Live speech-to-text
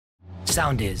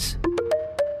Soundis.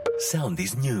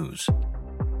 Soundis News.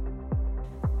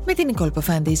 Με την Νικόλ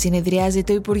Παφάντη συνεδριάζει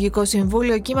το Υπουργικό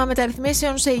Συμβούλιο Κύμα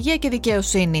Μεταρρυθμίσεων σε Υγεία και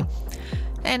Δικαιοσύνη.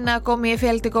 Ένα ακόμη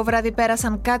εφιαλτικό βράδυ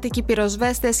πέρασαν κάτοικοι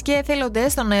πυροσβέστες και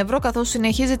εθελοντές στον Εύρο, καθώς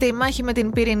συνεχίζεται η μάχη με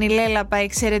την πύρινη λέλαπα,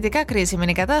 εξαιρετικά κρίσιμη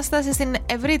η κατάσταση στην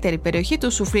ευρύτερη περιοχή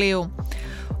του Σουφλίου.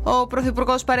 Ο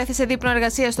Πρωθυπουργός παρέθεσε δείπνο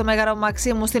εργασία στο Μέγαρο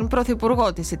Μαξίμου στην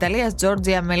Πρωθυπουργό της Ιταλίας,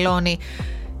 Τζόρτζια Μελόνι.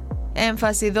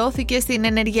 Έμφαση δόθηκε στην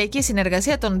ενεργειακή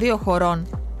συνεργασία των δύο χωρών.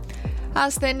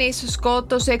 Ασθενής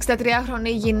σκότωσε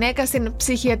 63χρονη γυναίκα στην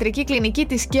ψυχιατρική κλινική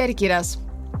της Κέρκυρας.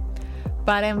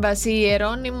 Παρέμβαση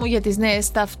Ιερώνυμου για τις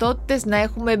νέες ταυτότητες, να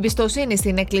έχουμε εμπιστοσύνη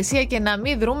στην Εκκλησία και να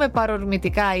μην δρούμε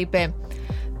παρορμητικά, είπε.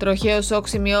 Τροχαίο σοκ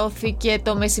σημειώθηκε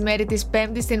το μεσημέρι της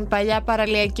Πέμπτης στην παλιά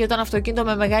παραλιακή, όταν αυτοκίνητο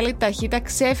με μεγάλη ταχύτητα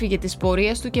ξέφυγε τις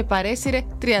πορείες του και παρέσυρε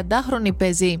 30χρονη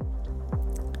πεζή.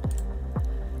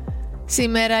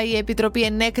 Σήμερα η Επιτροπή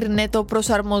ενέκρινε το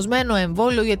προσαρμοσμένο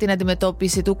εμβόλιο για την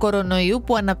αντιμετώπιση του κορονοϊού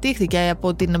που αναπτύχθηκε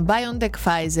από την BioNTech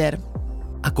Pfizer.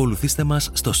 Ακολουθήστε μας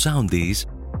στο Soundis,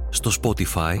 στο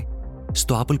Spotify,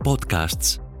 στο Apple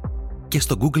Podcasts και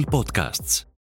στο Google Podcasts.